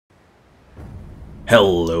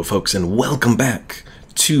Hello folks and welcome back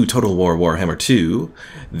to Total War Warhammer 2,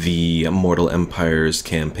 the Mortal Empires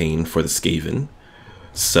campaign for the Skaven.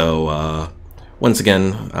 So once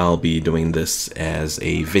again I'll be doing this as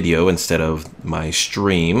a video instead of my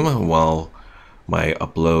stream while my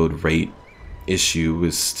upload rate issue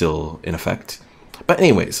is still in effect. But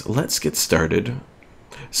anyways, let's get started.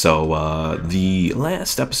 So the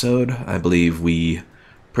last episode, I believe we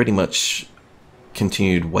pretty much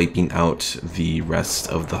continued wiping out the rest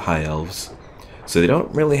of the High Elves. So they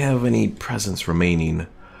don't really have any presence remaining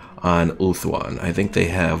on Ulthuan. I think they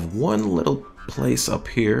have one little place up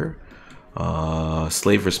here.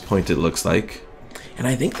 Slaver's Point it looks like. And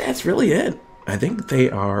I think that's really it. I think they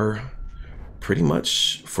are pretty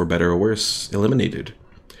much, for better or worse, eliminated.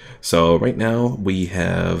 So right now we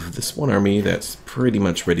have this one army that's pretty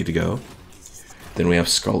much ready to go. Then we have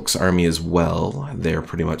Skulk's army as well. They're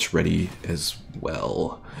pretty much ready as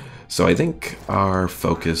well. So I think our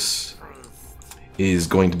focus is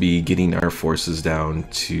going to be getting our forces down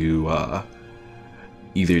to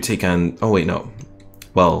either take on... Oh wait, no.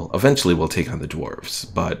 Well, eventually we'll take on the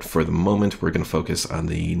dwarves. But for the moment we're going to focus on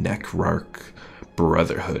the Necrarch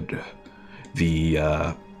Brotherhood.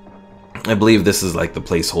 I believe this is like the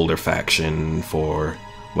placeholder faction for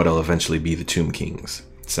what'll eventually be the Tomb Kings.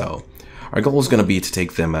 So our goal is going to be to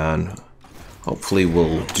take them on. Hopefully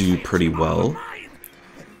we'll do pretty well.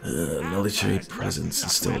 Military presence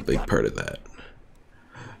is still a big part of that.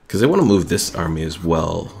 Because I want to move this army as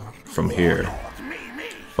well from here.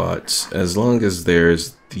 But as long as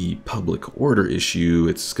there's the public order issue,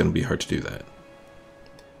 it's going to be hard to do that.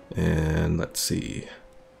 And let's see.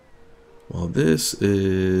 Well, this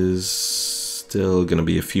is still going to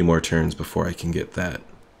be a few more turns before I can get that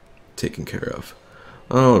taken care of.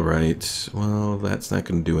 Alright, well, that's not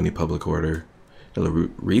going to do any public order.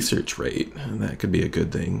 Research rate, that could be a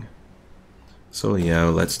good thing. So yeah,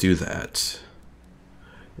 let's do that.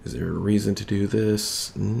 Is there a reason to do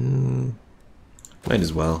this? Might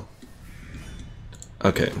as well.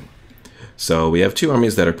 Okay, so we have two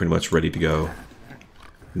armies that are pretty much ready to go.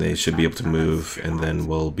 They should be able to move, and then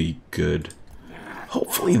we'll be good.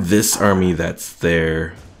 Hopefully this army that's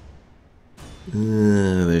there...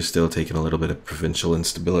 they're still taking a little bit of provincial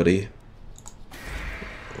instability.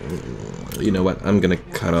 You know what? I'm gonna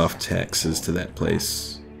cut off taxes to that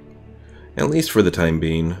place, at least for the time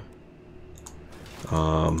being.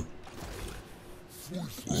 What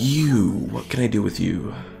can I do with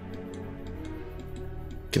you?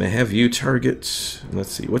 Can I have you target?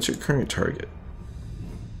 Let's see. What's your current target?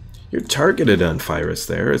 You're targeted on Phyrus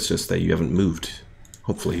there. It's just that you haven't moved.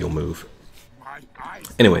 Hopefully you'll move.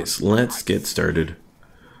 Anyways, let's get started.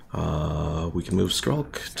 We can move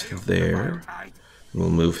Skrulk to there. We'll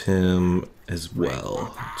move him as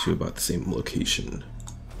well to about the same location.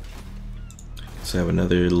 So I have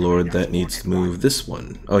another lord that needs to move this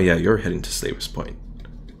one. Oh yeah, you're heading to Slaver's Point.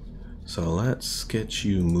 So let's get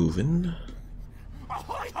you moving.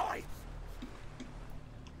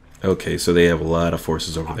 Okay, so they have a lot of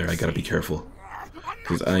forces over there. I gotta be careful,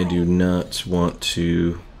 because I do not want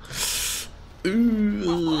to...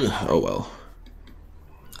 oh well.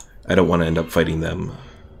 I don't want to end up fighting them.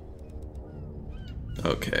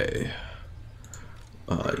 Okay.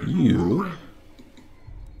 You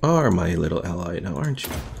are my little ally now, aren't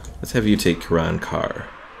you? Let's have you take Kiran Kar.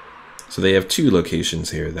 So they have two locations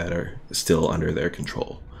here that are still under their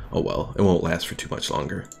control. Oh well, it won't last for too much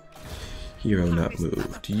longer. Hero not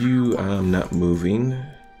moved. You, not moving.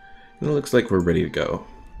 And it looks like we're ready to go.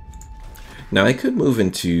 Now I could move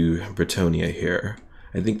into Bretonia here.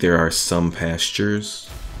 I think there are some pastures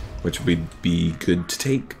which would be good to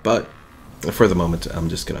take, but for the moment I'm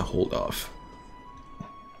just gonna hold off.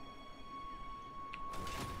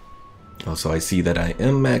 Also, I see that I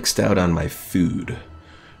am maxed out on my food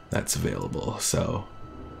that's available, so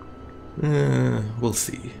we'll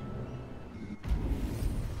see.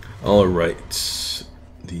 Alright,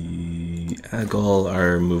 the Agol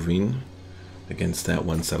are moving against that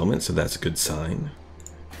one settlement, so that's a good sign.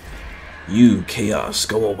 You, Chaos,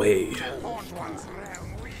 go away.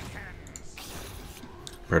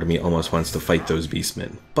 Part of me almost wants to fight those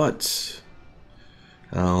beastmen, but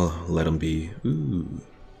I'll let them be. Ooh.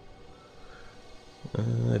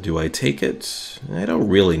 Do I take it? I don't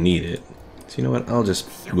really need it. So you know what? I'll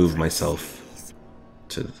just move myself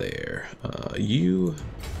to there.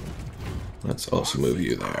 Let's also move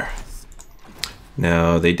you there.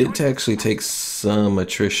 Now, they did actually take some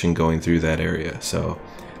attrition going through that area, so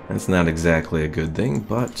that's not exactly a good thing,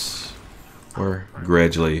 but we're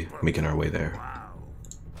gradually making our way there.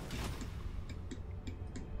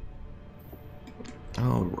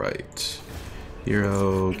 Alright.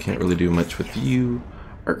 Hero, can't really do much with you.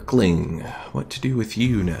 Erkling, what to do with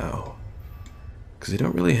you now? Because I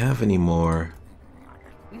don't really have any more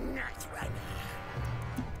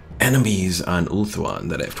enemies on Ulthuan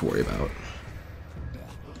that I have to worry about.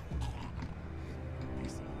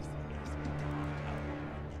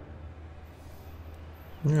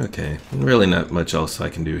 Okay, really not much else I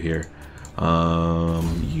can do here.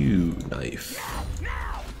 You knife.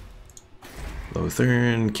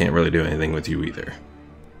 Lothern, can't really do anything with you either.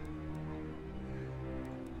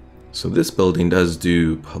 So this building does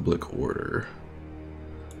do public order,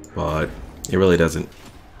 but it really doesn't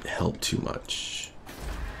help too much.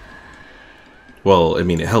 Well, I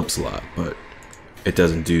mean, it helps a lot, but it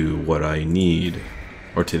doesn't do what I need,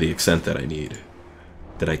 or to the extent that I need,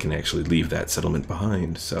 that I can actually leave that settlement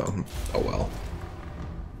behind, so, oh well.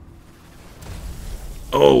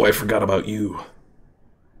 Oh, I forgot about you.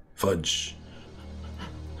 Fudge.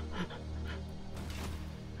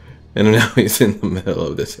 And now he's in the middle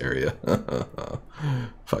of this area.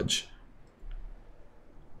 Fudge.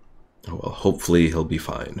 Oh well, hopefully he'll be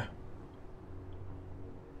fine.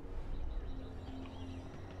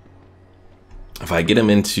 If I get him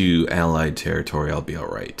into allied territory, I'll be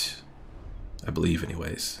alright. I believe,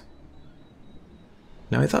 anyways.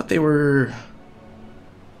 Now, I thought they were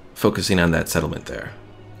focusing on that settlement there.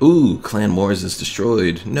 Ooh, Clan Wars is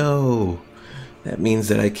destroyed. No! That means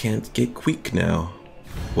that I can't get Queek now.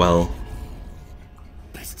 Well,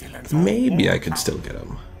 maybe I could still get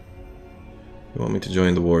him. You want me to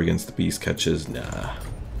join the war against the beast catches? Nah.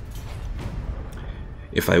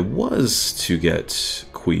 If I was to get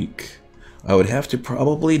Queek, I would have to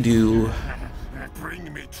probably do...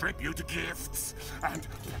 Bring me tribute gifts and...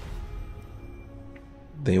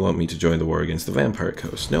 They want me to join the war against the Vampire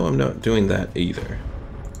Coast. No, I'm not doing that either.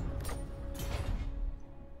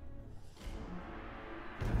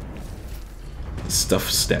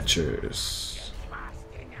 Stuffed statures.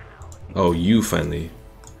 Oh, you finally.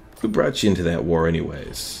 Who brought you into that war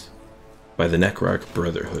anyways? By the Necrarch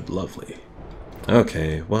Brotherhood. Lovely.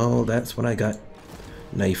 Okay, well, that's what I got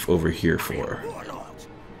knife over here for.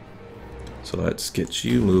 So let's get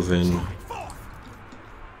you moving.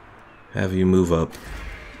 Have you move up.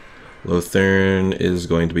 Lothern is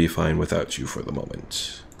going to be fine without you for the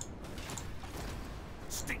moment.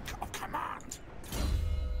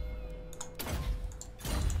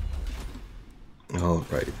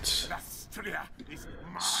 Alright.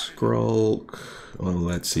 Skrulk. Well,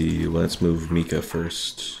 let's see. Let's move Mika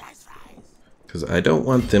first. Because I don't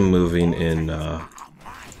want them moving in at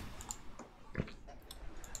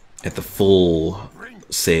the full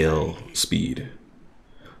sail speed.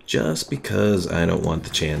 Just because I don't want the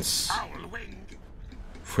chance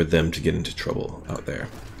for them to get into trouble out there.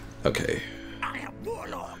 Okay.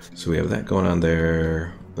 So we have that going on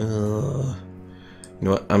there. You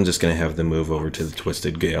know what? I'm just going to have them move over to the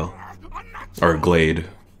Twisted Gale. Or Glade.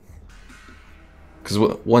 Because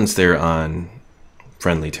once they're on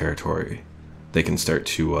friendly territory, they can start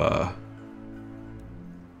to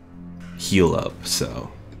heal up,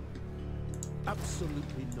 so...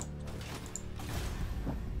 Absolutely not.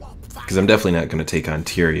 Because I'm definitely not going to take on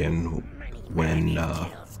Tyrion when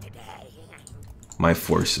my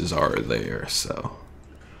forces are there, so...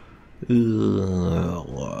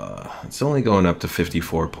 It's only going up to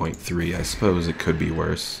 54.3. I suppose it could be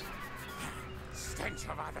worse.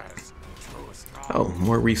 Oh,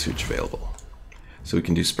 more research available. So we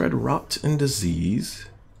can do spread rot and disease.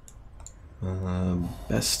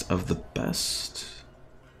 Best of the best.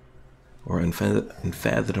 Or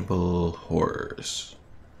unfathomable horrors.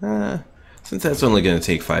 Since that's only going to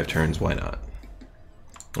take 5 turns, why not?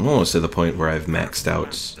 I'm almost to the point where I've maxed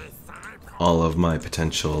out all of my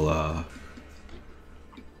potential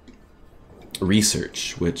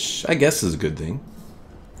research, which I guess is a good thing.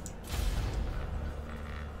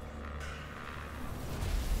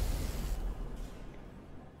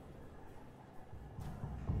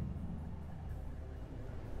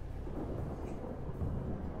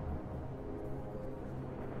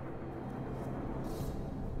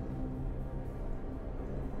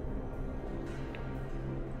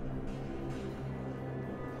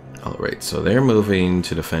 Alright, so they're moving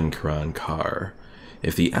to defend Karan Kar.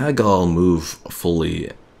 If the Agal move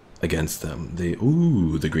fully against them, the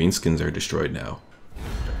greenskins are destroyed now.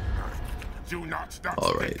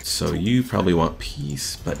 Alright, so you probably want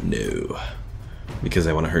peace, but no. Because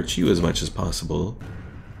I want to hurt you as much as possible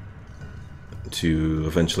to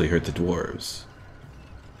eventually hurt the dwarves.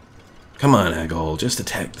 Come on, Agal, just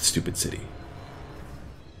attack the stupid city.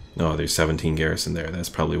 Oh, there's 17 garrison there, that's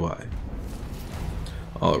probably why.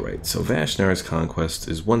 Alright, so Vashnar's conquest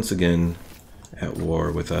is once again at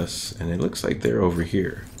war with us, and it looks like they're over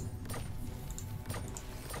here.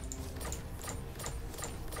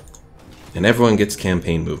 And everyone gets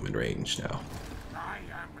campaign movement range now. I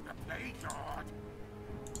am the Plague Lord.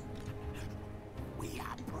 We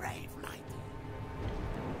are brave, knight.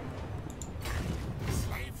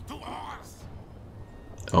 Slave to ours.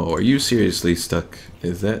 Oh, are you seriously stuck?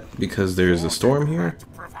 Is that because there's a storm here?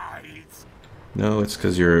 Provides No, it's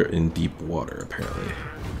because you're in deep water, apparently.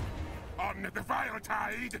 on the vile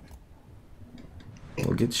tide.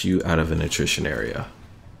 We'll get you out of an attrition area.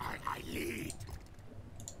 I lead.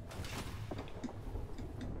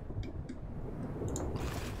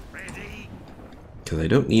 Ready. Because I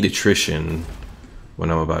don't need attrition when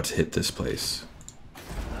I'm about to hit this place.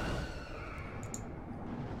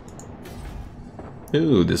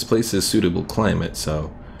 Ooh, this place is suitable climate,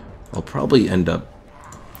 so I'll probably end up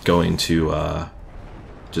going to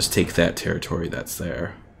just take that territory that's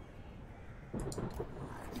there.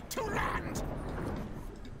 To land.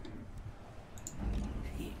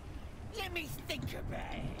 Let me think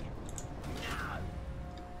about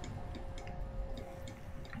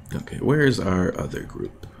it. Okay, where's our other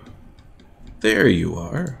group? There you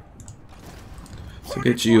are. So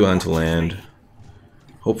get you onto land.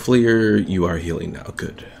 Hopefully you are healing now.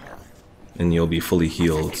 Good. And you'll be fully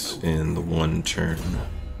healed in the one turn.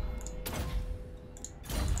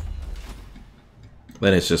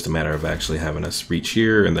 Then it's just a matter of actually having us reach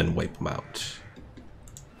here and then wipe them out.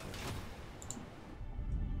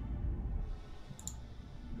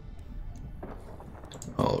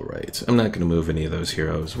 Alright, I'm not going to move any of those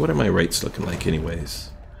heroes. What are my rights looking like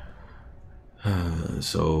anyways?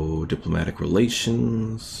 So, diplomatic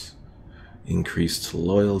relations, increased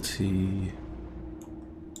loyalty,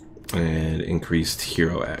 and increased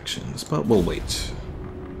hero actions, but we'll wait.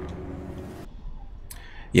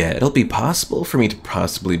 Yeah, it'll be possible for me to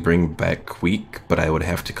possibly bring back Queek, but I would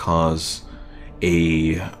have to cause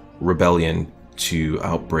a rebellion to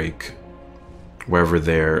outbreak wherever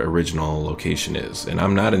their original location is. And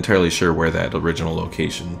I'm not entirely sure where that original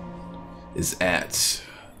location is at,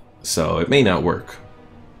 so it may not work.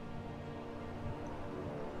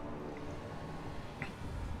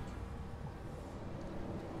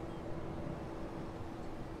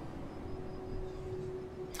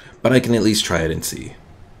 But I can at least try it and see.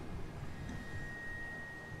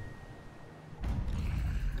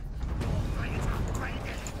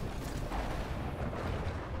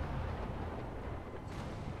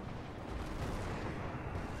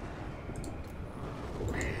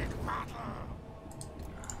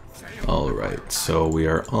 Alright, so we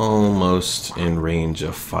are almost in range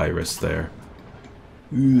of Pyrus there.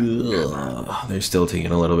 Ugh, they're still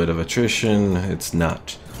taking a little bit of attrition. It's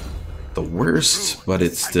not the worst, but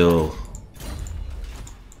it's still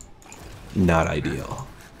not ideal.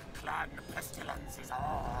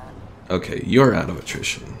 Okay, you're out of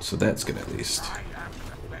attrition, so that's good at least.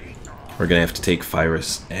 We're gonna have to take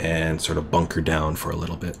Pyrus and sort of bunker down for a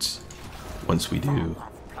little bit. Once we do.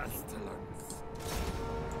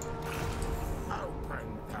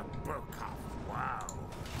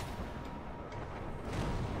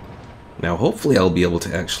 Now hopefully I'll be able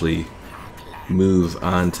to actually move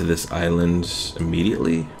onto this island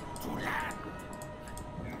immediately.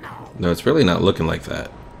 No, it's really not looking like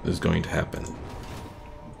that is going to happen.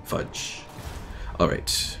 Fudge.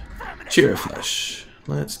 Alright. Cheer Flesh.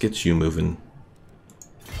 Let's get you moving.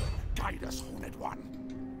 Guide us, Horned One.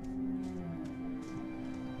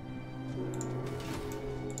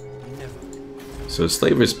 So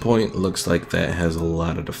Slaver's Point looks like that has a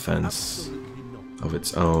lot of defense of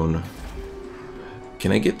its own.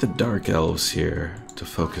 Can I get the Dark Elves here to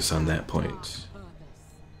focus on that point?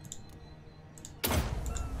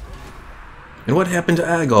 And what happened to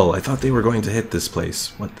Agol? I thought they were going to hit this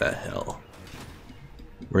place. What the hell?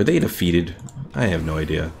 Were they defeated? I have no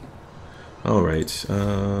idea. Alright,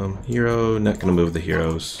 hero, not gonna move the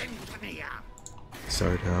heroes.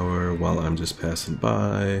 Star Tower while I'm just passing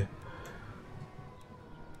by.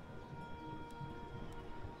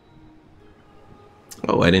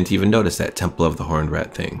 Oh, I didn't even notice that Temple of the Horned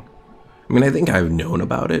Rat thing. I mean, I think I've known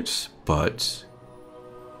about it, but...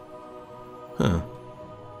 Huh.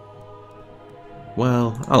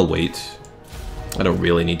 Well, I'll wait. I don't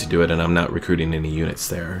really need to do it, and I'm not recruiting any units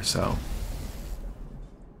there, so...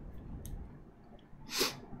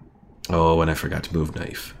 Oh, and I forgot to move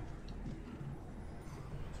Knife.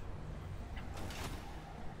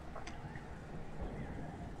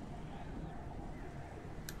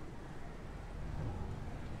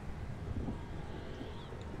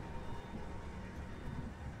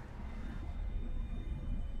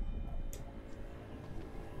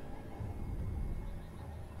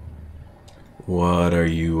 What are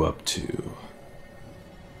you up to?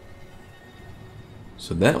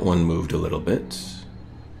 So that one moved a little bit.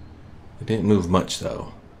 It didn't move much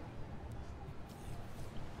though.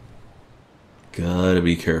 Gotta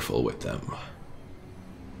be careful with them.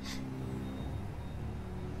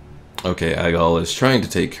 Okay, Agal is trying to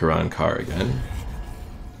take Huron Kar again.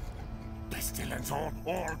 Pestilence all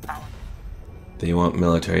power. They want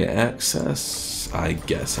military access. I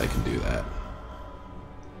guess I can do that.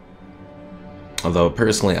 Although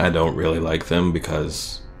personally I don't really like them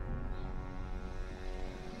because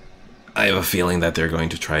I have a feeling that they're going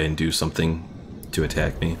to try and do something to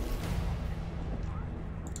attack me.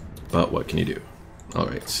 But what can you do?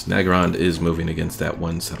 Alright, Nagarond is moving against that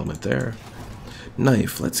one settlement there.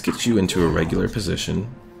 Knife, let's get you into a regular position.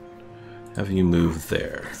 Have you move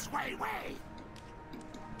there.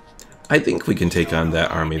 I think we can take on that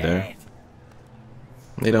army there.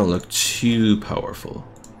 They don't look too powerful.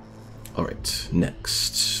 Alright,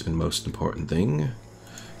 next and most important thing,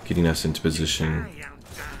 getting us into position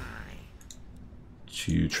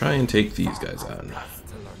to try and take these guys on.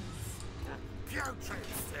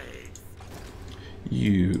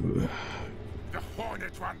 You... The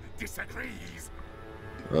Hornet one disagrees.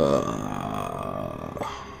 Uh...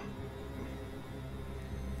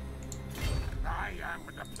 I am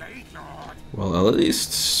the Plague Lord. Well, at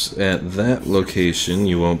least at that location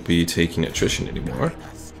you won't be taking attrition anymore.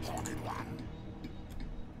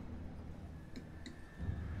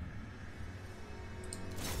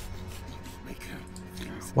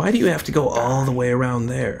 Why do you have to go all the way around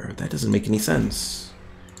there? That doesn't make any sense.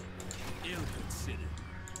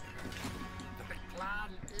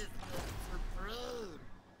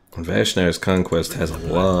 Vashnar's Conquest has a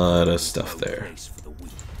lot of stuff there,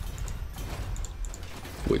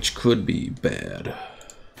 which could be bad.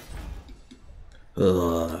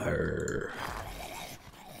 Violentide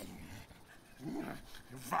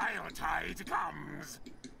comes.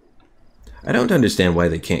 I don't understand why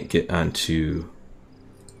they can't get onto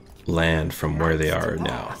land from where they are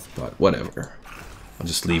now, but whatever. I'll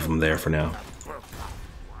just leave them there for now.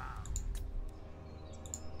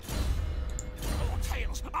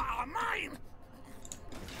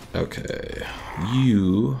 Okay,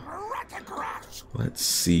 you... Let's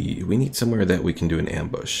see, we need somewhere that we can do an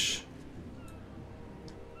ambush.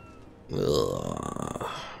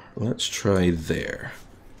 Let's try there.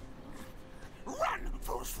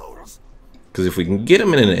 Because if we can get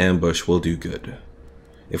them in an ambush, we'll do good.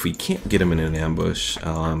 If we can't get them in an ambush,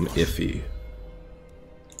 iffy.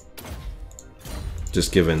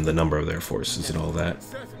 Just given the number of their forces and all that.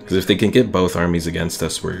 Because if they can get both armies against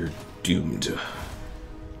us, we're doomed.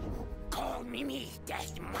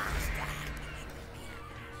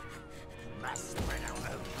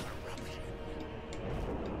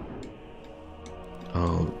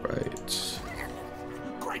 Alright.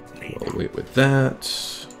 We'll wait with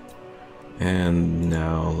that. And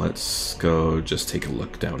now let's go just take a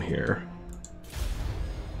look down here.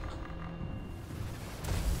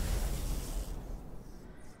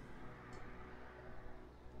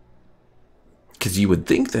 Because you would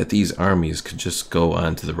think that these armies could just go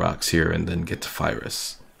onto the rocks here and then get to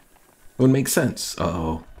Phyrus. It would make sense.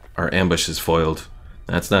 Uh-oh, our ambush is foiled.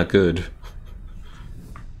 That's not good.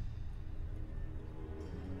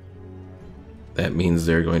 That means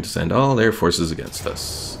they're going to send all their forces against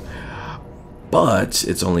us. But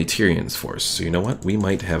it's only Tyrion's force, so you know what? We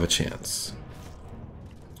might have a chance.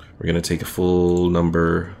 We're going to take a full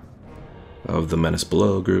number of the Menace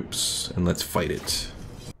Below groups, and let's fight it.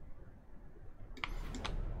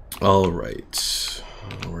 Alright.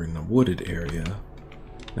 We're in a wooded area.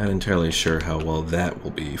 Not entirely sure how well that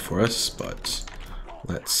will be for us, but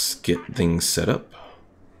let's get things set up.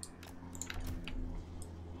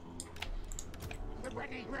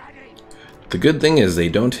 The good thing is they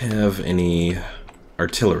don't have any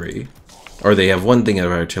artillery. Or they have one thing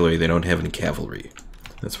of artillery, they don't have any cavalry.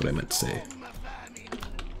 That's what I meant to say.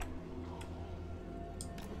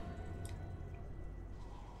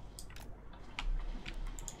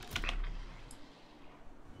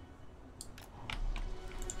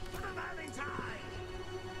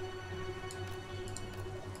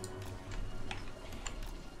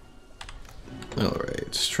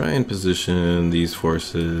 Alright, try and position these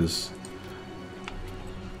forces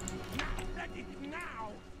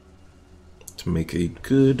to make a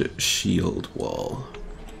good shield wall.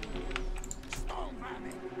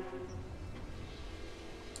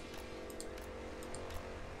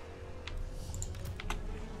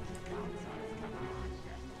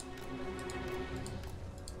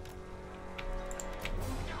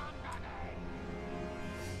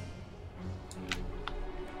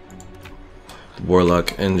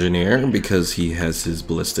 Warlock Engineer, because he has his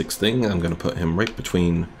ballistics thing, I'm going to put him right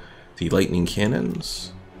between the lightning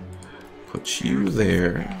cannons. Put you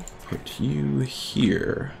there. Put you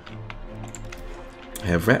here. I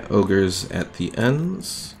have rat ogres at the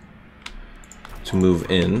ends to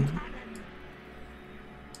move in.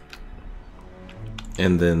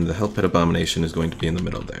 And then the Hellpit Abomination is going to be in the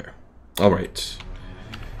middle there. Alright.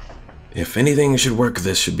 If anything should work,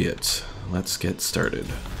 this should be it. Let's get started.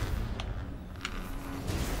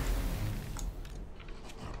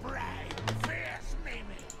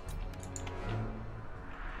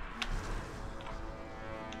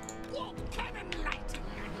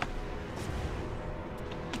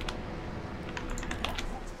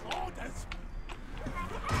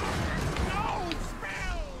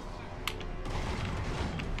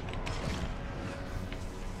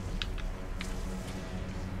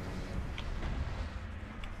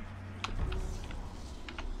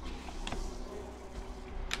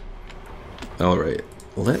 Alright,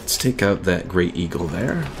 let's take out that Great Eagle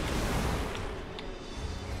there.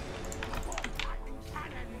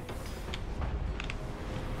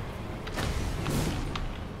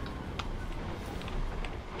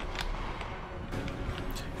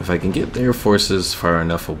 If I can get their forces far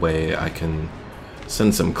enough away, I can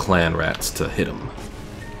send some clan rats to hit them.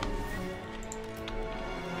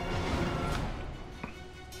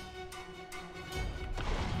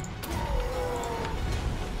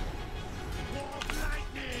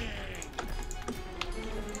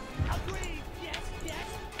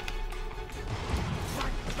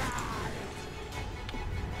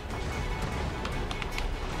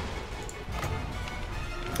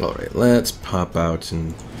 Alright, let's pop out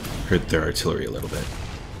and hurt their artillery a little bit.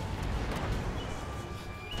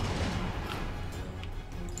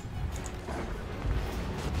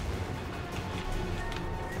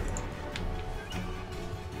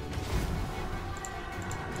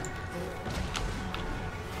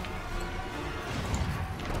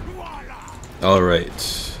 Alright,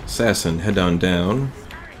 Assassin, head on down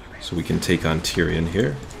so we can take on Tyrion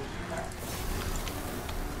here.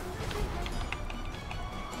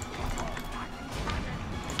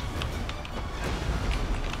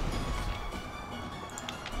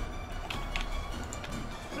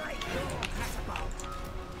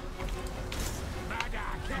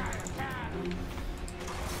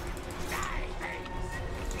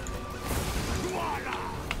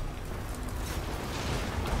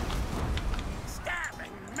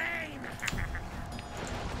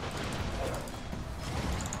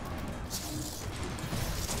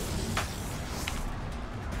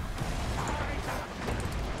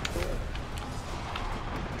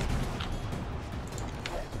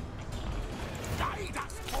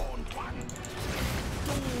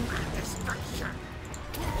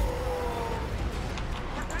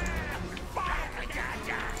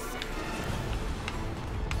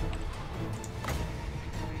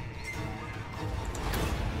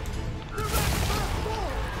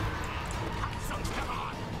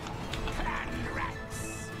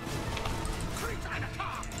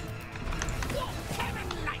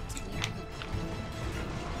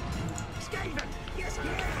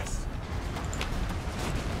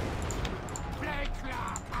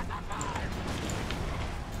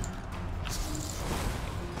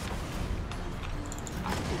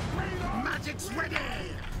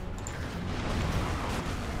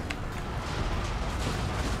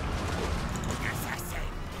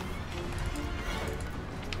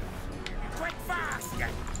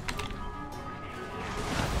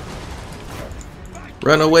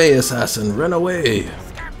 Run away, Assassin, run away!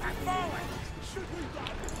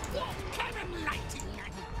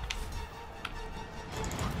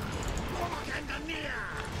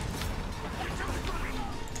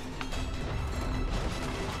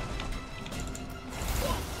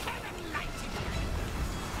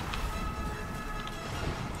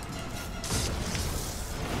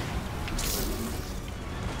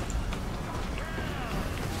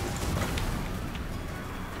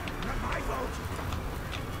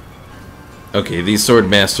 Okay, these sword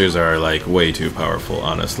masters are like way too powerful,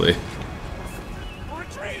 honestly.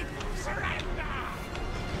 Retreat! Surrender!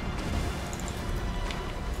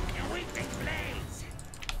 Your weakling blades!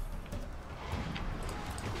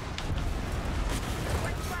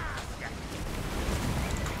 Quick fast!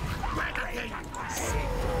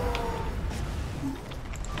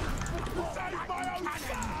 Save my own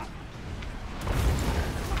son!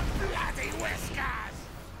 Bloody whiskers!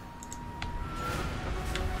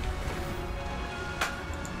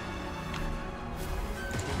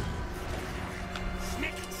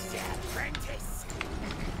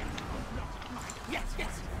 Yes,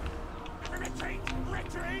 yes! Retreat!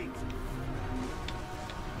 Retreat!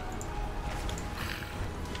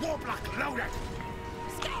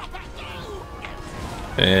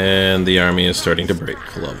 And the army is starting to break.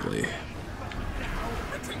 Lovely.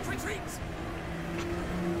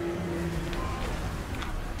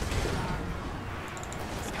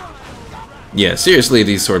 Yeah, seriously,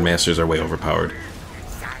 these sword masters are way overpowered.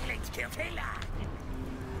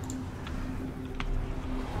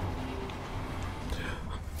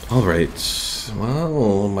 Alright,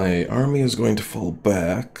 well, my army is going to fall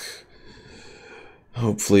back.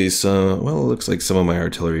 Hopefully some, well, it looks like some of my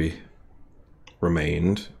artillery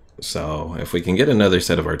remained. So, if we can get another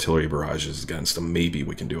set of artillery barrages against them, maybe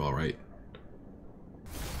we can do alright.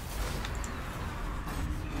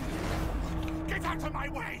 Get out of my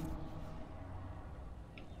way!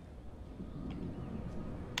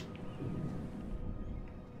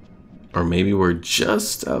 Or maybe we're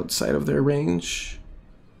just outside of their range.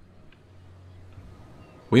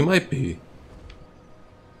 We might be.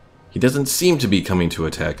 He doesn't seem to be coming to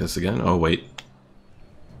attack us again. Oh, wait.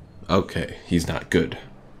 Okay, he's not good.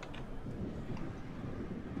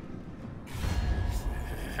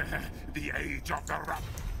 The age of the rat.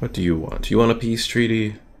 What do you want? You want a peace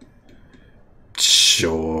treaty?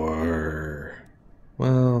 Sure.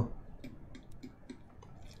 Well.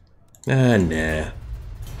 Nah.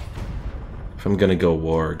 If I'm gonna go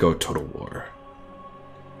war, go total war.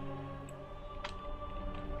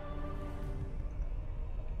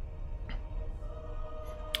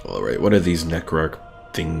 Alright, what are these Necrarch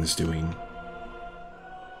things doing?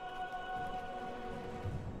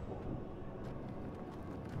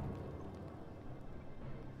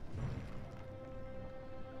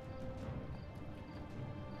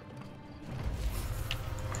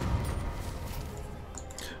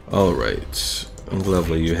 Alright.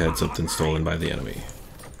 Lovely, you had something stolen by the enemy.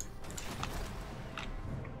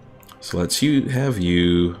 So let's have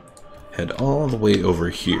you head all the way over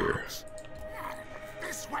here.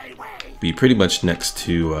 Be pretty much next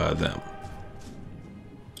to them.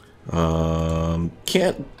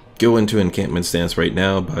 Can't go into encampment stance right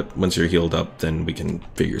now, but once you're healed up, then we can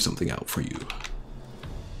figure something out for you.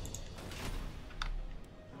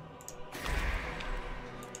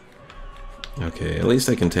 Okay, at least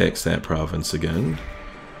I can tax that province again.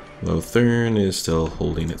 Lothern is still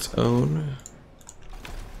holding its own.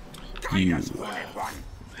 You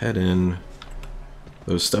head in.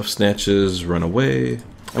 Those stuff snatches run away.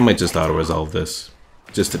 I might just auto-resolve this,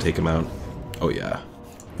 just to take him out. Oh yeah,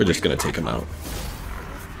 we're just gonna take him out.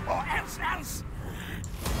 Or else.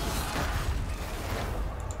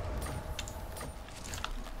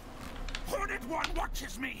 Hornet one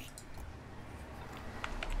watches me.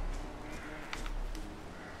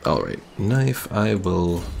 Alright, knife, I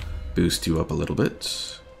will boost you up a little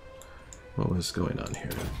bit. What was going on here?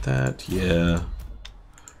 That, yeah.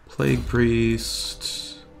 Plague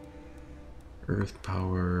Priest. Earth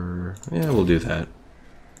power. Yeah, we'll do that.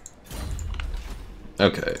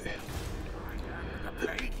 Okay.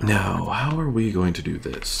 Now, how are we going to do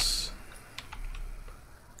this?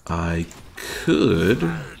 I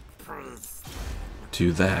could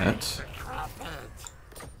do that.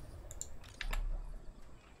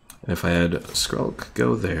 If I had Skrulk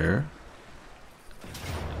go there,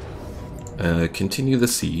 continue the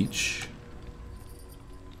siege,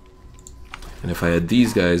 and if I had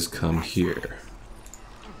these guys come here.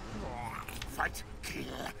 Fight, kill,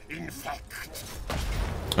 infect.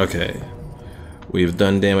 Okay, we've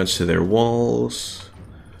done damage to their walls.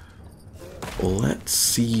 Let's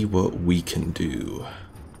see what we can do.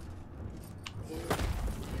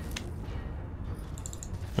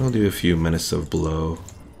 I'll do a few Menace of Blow.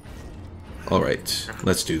 Alright,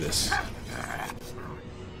 let's do this.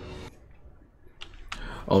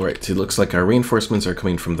 Alright, it looks like our reinforcements are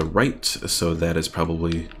coming from the right, so that is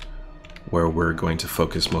probably where we're going to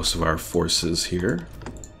focus most of our forces here.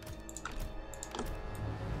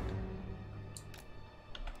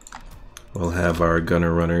 We'll have our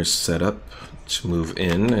gunner runners set up to move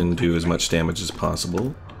in and do as much damage as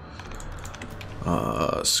possible.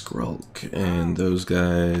 Skrulk and those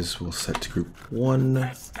guys will set to group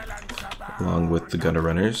 1 along with the gunner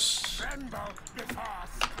runners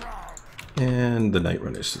and the night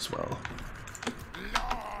runners as well.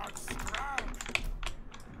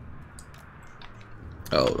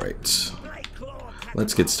 Alright,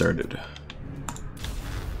 let's get started.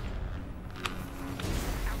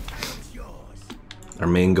 Our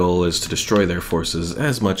main goal is to destroy their forces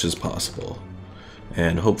as much as possible,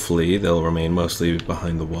 and hopefully they'll remain mostly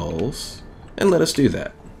behind the walls, and let us do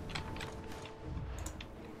that.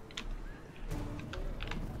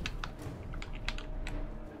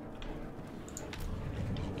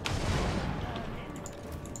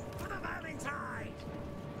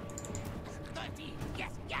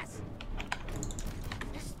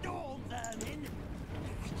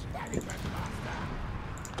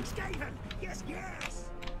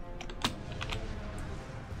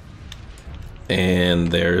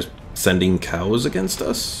 And they're sending cows against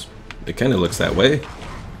us? It kind of looks that way.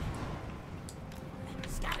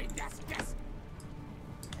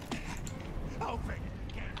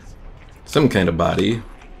 Some kind of body,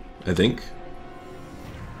 I think.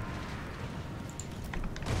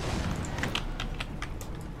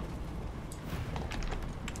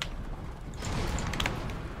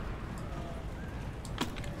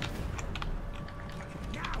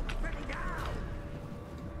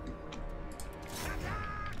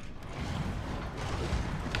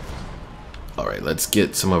 Alright, let's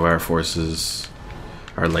get some of our forces,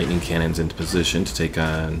 our lightning cannons, into position to take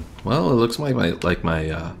on... Well, it looks like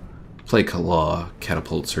my Play Claw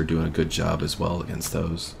catapults are doing a good job as well against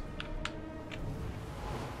those.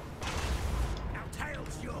 Now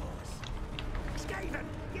tail's yours. Skaven,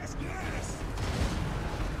 yes, yes.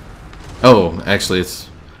 Oh, actually,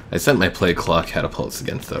 I sent my Play Claw catapults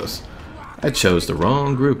against those. I chose the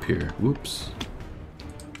wrong group here. Whoops.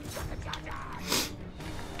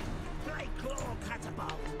 Play claw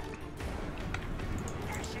catapult.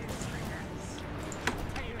 Ashes ringers.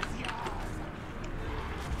 Tail is yours.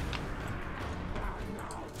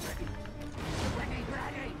 Now ready.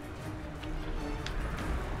 Ready.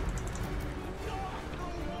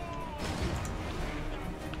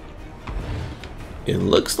 It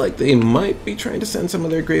looks like they might be trying to send some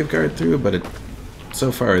of their Graveguard through, but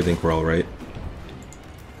so far I think we're alright.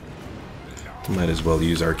 Might as well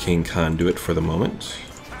use Arcane Conduit for the moment.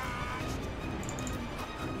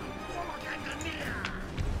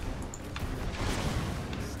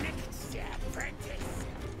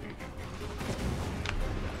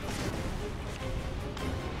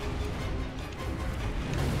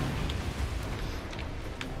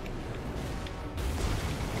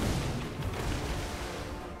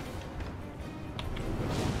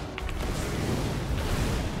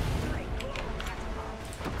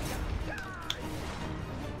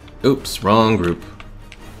 Oops, wrong group.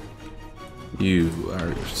 You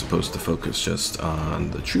are supposed to focus just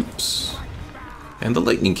on the troops. And the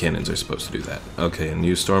lightning cannons are supposed to do that. Okay, and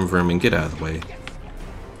you storm vermin, get out of the way.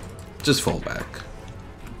 Just fall back.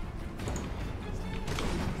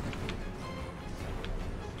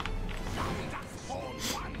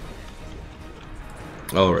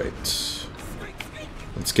 Alright.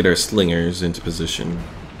 Let's get our slingers into position.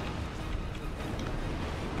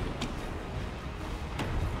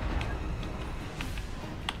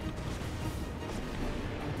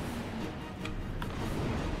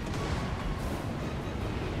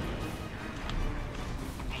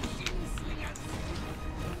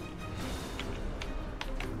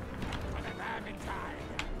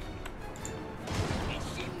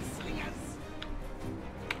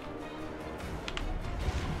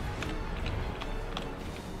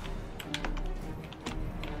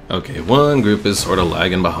 Okay, one group is sort of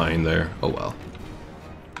lagging behind there. Oh well.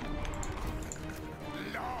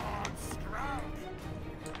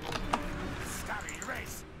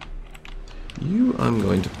 You I'm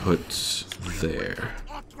going to put there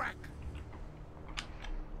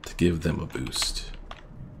to give them a boost.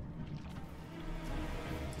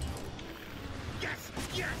 Yes,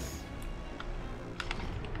 yes.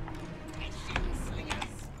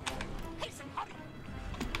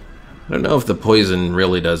 I don't know if the poison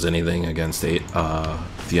really does anything against the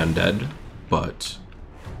undead, but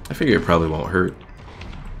I figure it probably won't hurt.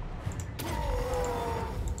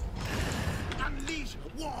 Unleash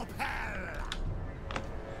warp hell.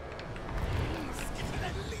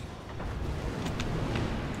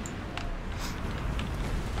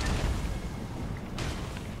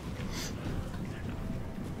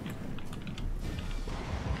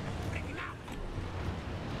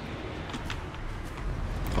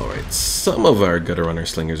 Alright, some of our gutter runner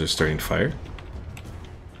slingers are starting to fire.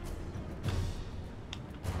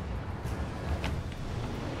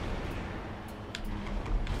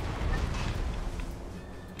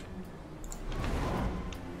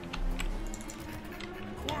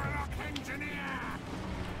 Warlock engineer.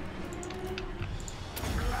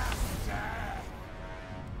 Blaster.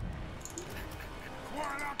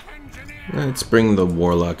 Warlock engineer. Let's bring the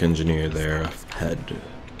Warlock Engineer there ahead.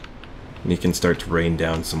 And he can start to rain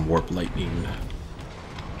down some warp lightning.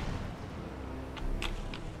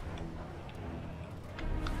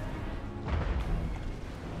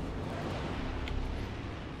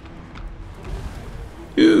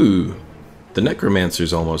 Ooh! The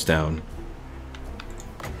Necromancer's almost down.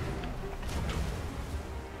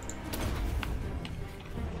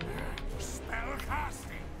 Spell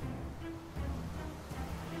casting.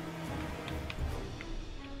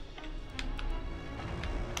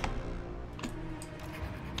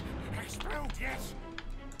 Explode, yes.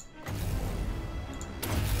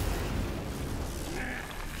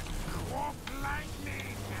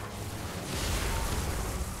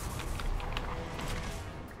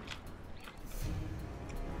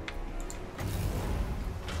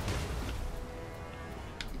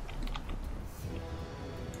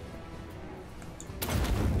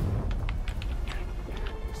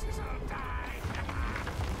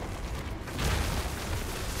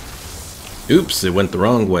 Oops, it went the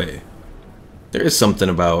wrong way. There is something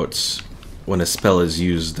about when a spell is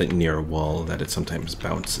used near a wall that it sometimes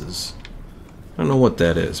bounces. I don't know what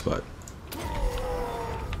that is, but...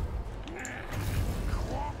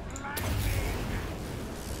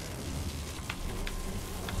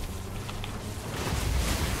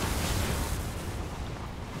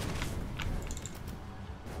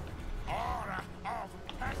 Aura of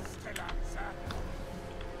pestilence.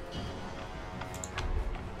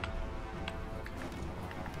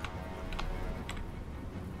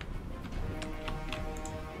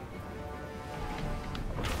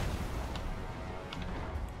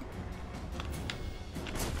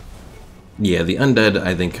 Yeah, the undead,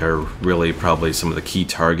 I think, are really probably some of the key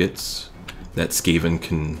targets that Skaven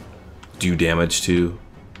can do damage to.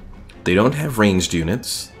 They don't have ranged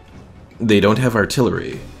units. They don't have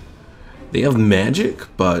artillery. They have magic,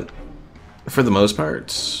 but for the most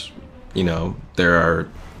part, you know, there are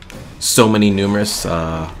so many numerous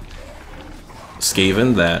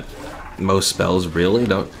Skaven that most spells really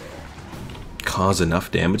don't cause enough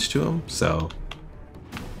damage to them, so...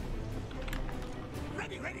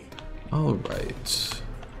 Alright,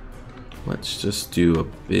 let's just do a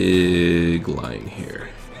big line here.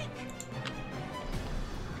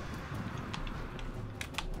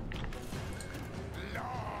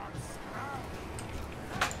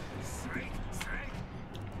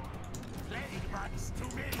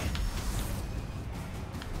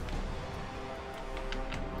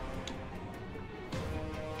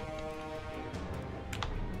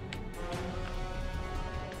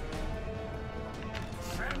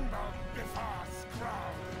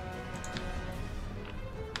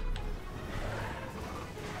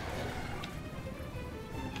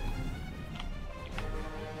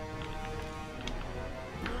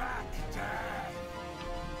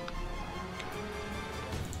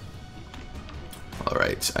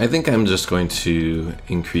 Alright, I think I'm just going to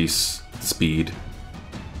increase speed.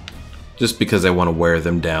 Just because I want to wear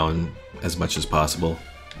them down as much as possible.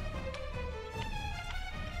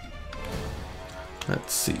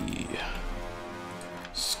 Let's see.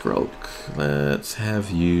 Skroak, let's have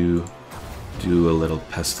you do a little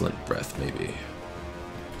pestilent breath, maybe.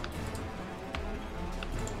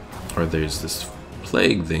 Or there's this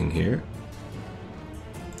plague thing here.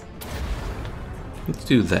 Let's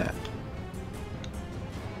do that.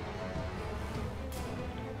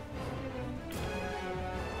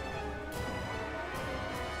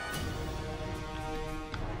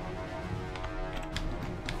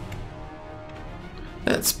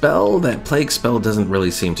 That spell, that plague spell, doesn't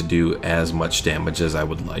really seem to do as much damage as I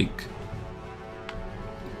would like.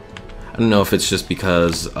 I don't know if it's just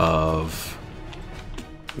because of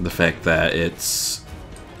the fact that it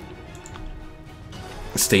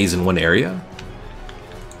stays in one area,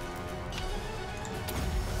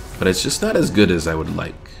 but it's just not as good as I would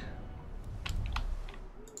like.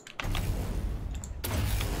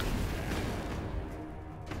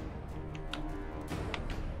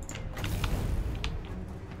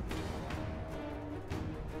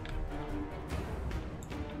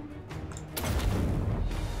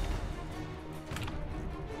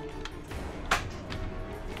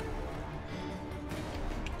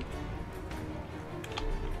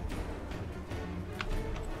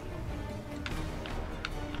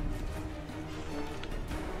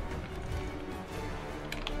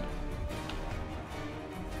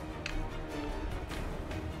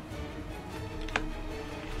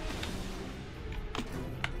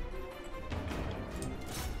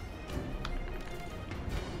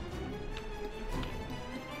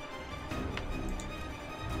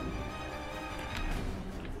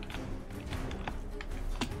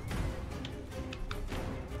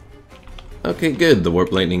 Okay, good. The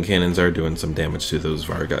Warp Lightning Cannons are doing some damage to those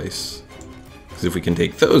Vargeis. Because if we can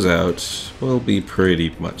take those out, we'll be pretty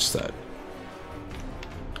much set.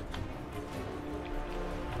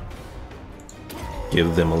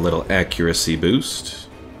 Give them a little accuracy boost.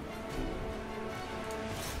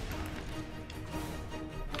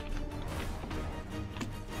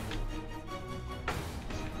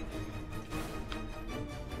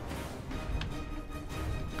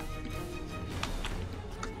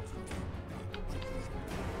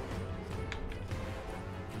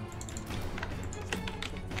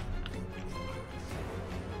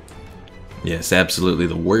 Yes, absolutely.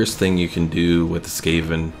 The worst thing you can do with the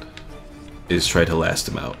Skaven is try to last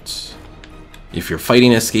them out. If you're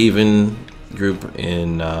fighting a Skaven group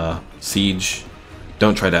in Siege,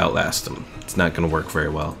 don't try to outlast them. It's not going to work very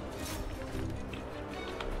well.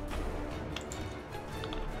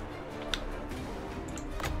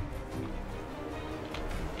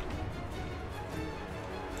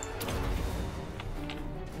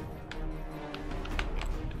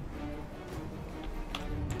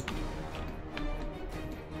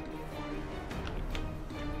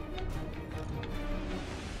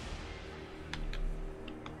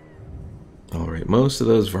 Alright, most of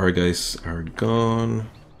those Vargeis are gone.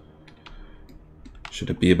 Should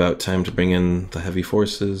it be about time to bring in the heavy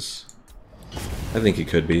forces? I think it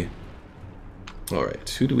could be. Alright,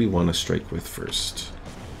 who do we want to strike with first?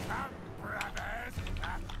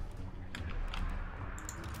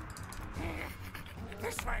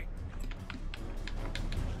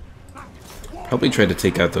 Probably try to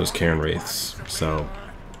take out those Cairn Wraiths, so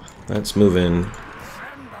let's move in.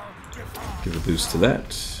 Give a boost to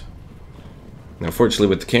that. Now fortunately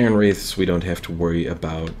with the Cairn Wraiths we don't have to worry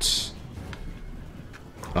about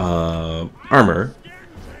armor,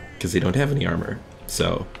 because they don't have any armor.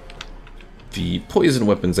 So the poison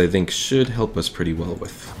weapons I think should help us pretty well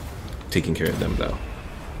with taking care of them though.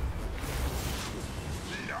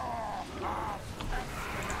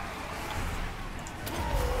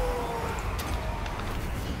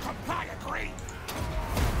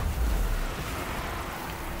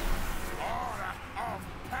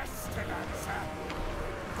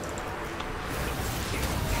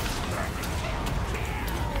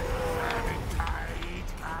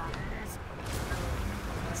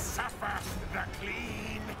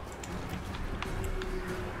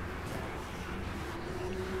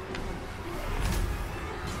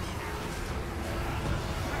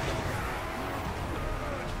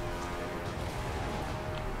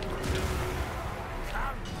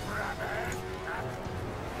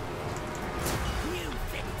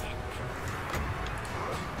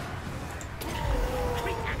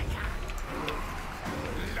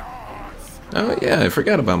 Oh yeah, I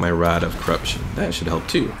forgot about my Rod of Corruption. That should help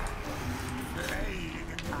too.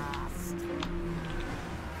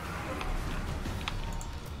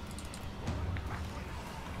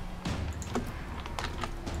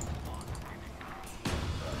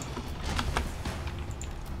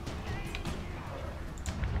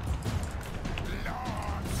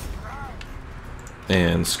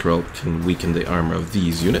 And Skrull can weaken the armor of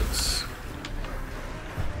these units.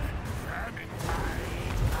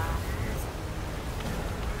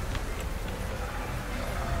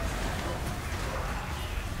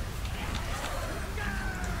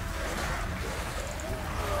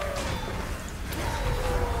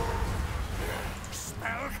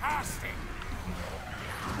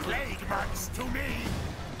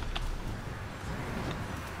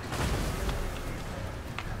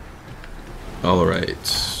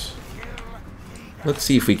 Alright. Let's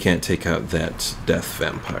see if we can't take out that death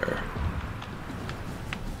vampire.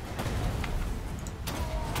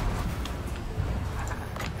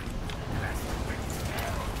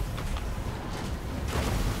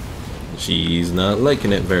 She's not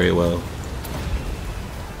liking it very well.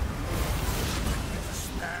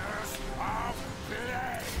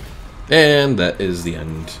 And that is the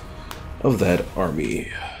end of that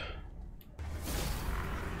army.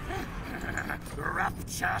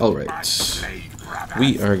 Alright,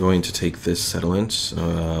 we are going to take this settlement,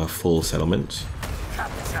 full settlement.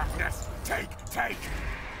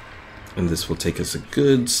 And this will take us a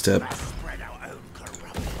good step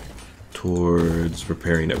towards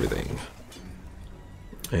repairing everything.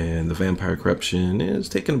 And the vampire corruption is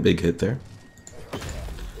taking a big hit there.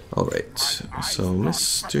 Alright, so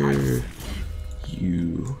Mr.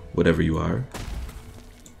 You, whatever you are.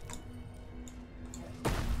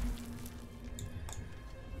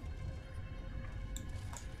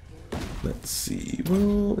 Let's see,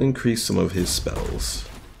 we'll increase some of his spells.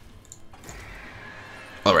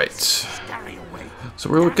 Alright, so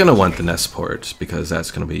we're gonna want the Nest Port because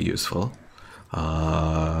that's gonna be useful.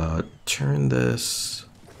 Turn this,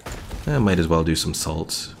 I might as well do some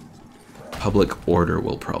salt. Public order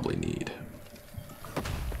we'll probably need.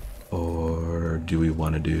 Or do we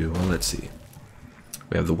want to do, well let's see.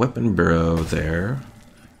 We have the Weapon Bureau there,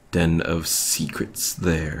 Den of Secrets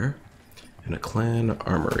there, and a Clan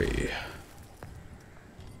Armory.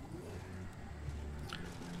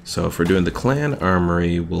 So if we're doing the Clan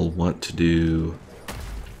Armory, we'll want to do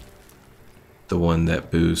the one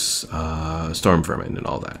that boosts Storm Vermin and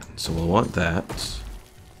all that. So we'll want that.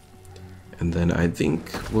 And then I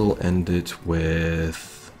think we'll end it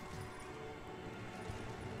with...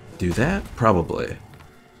 do that? Probably.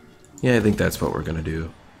 Yeah, I think that's what we're gonna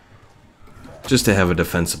do. Just to have a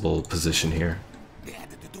defensible position here.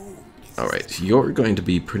 Alright, you're going to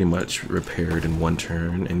be pretty much repaired in one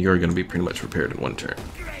turn, and you're going to be pretty much repaired in one turn.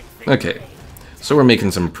 Okay, so we're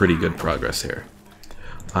making some pretty good progress here.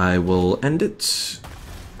 I will end it.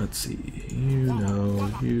 Let's see,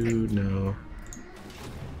 you know.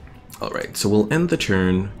 Alright, so we'll end the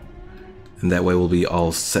turn, and that way we'll be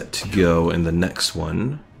all set to go in the next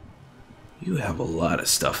one. You have a lot of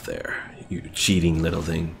stuff there, you cheating little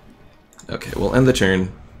thing. Okay, we'll end the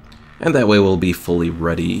turn, and that way we'll be fully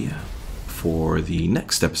ready for the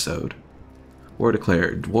next episode. War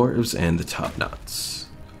declared, dwarves and the top knots.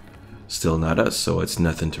 Still not us, so it's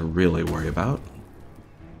nothing to really worry about.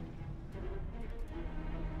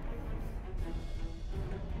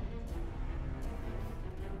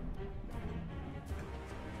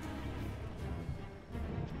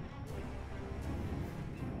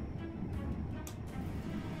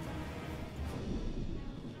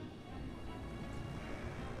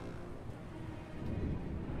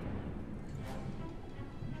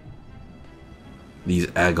 These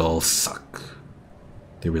Agals suck.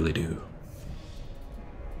 They really do.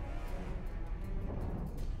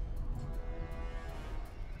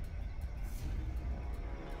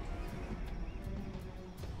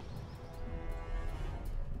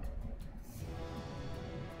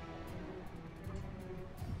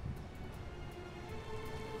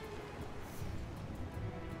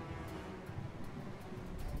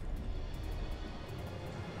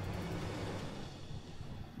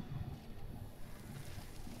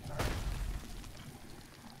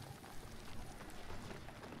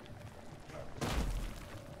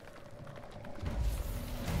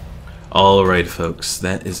 Alright folks,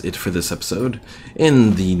 that is it for this episode.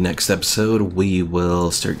 In the next episode, we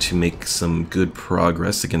will start to make some good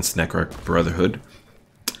progress against Necrarch Brotherhood.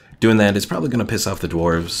 Doing that is probably going to piss off the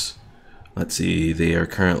dwarves. Let's see, they are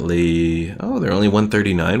currently... oh, they're only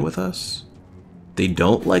 139 with us? They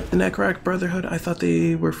don't like the Necrarch Brotherhood? I thought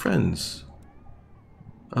they were friends.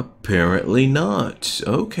 Apparently not.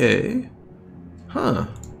 Okay. Huh.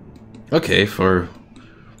 Okay, for...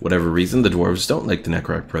 whatever reason, the dwarves don't like the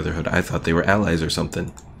Necrarch Brotherhood. I thought they were allies or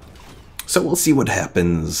something. So we'll see what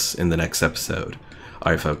happens in the next episode.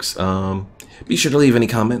 Alright folks, be sure to leave any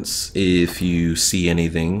comments if you see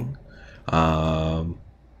anything. And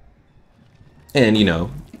you know,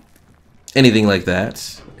 anything like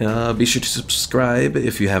that. Be sure to subscribe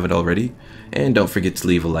if you haven't already. And don't forget to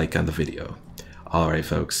leave a like on the video. Alright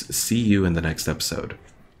folks, see you in the next episode.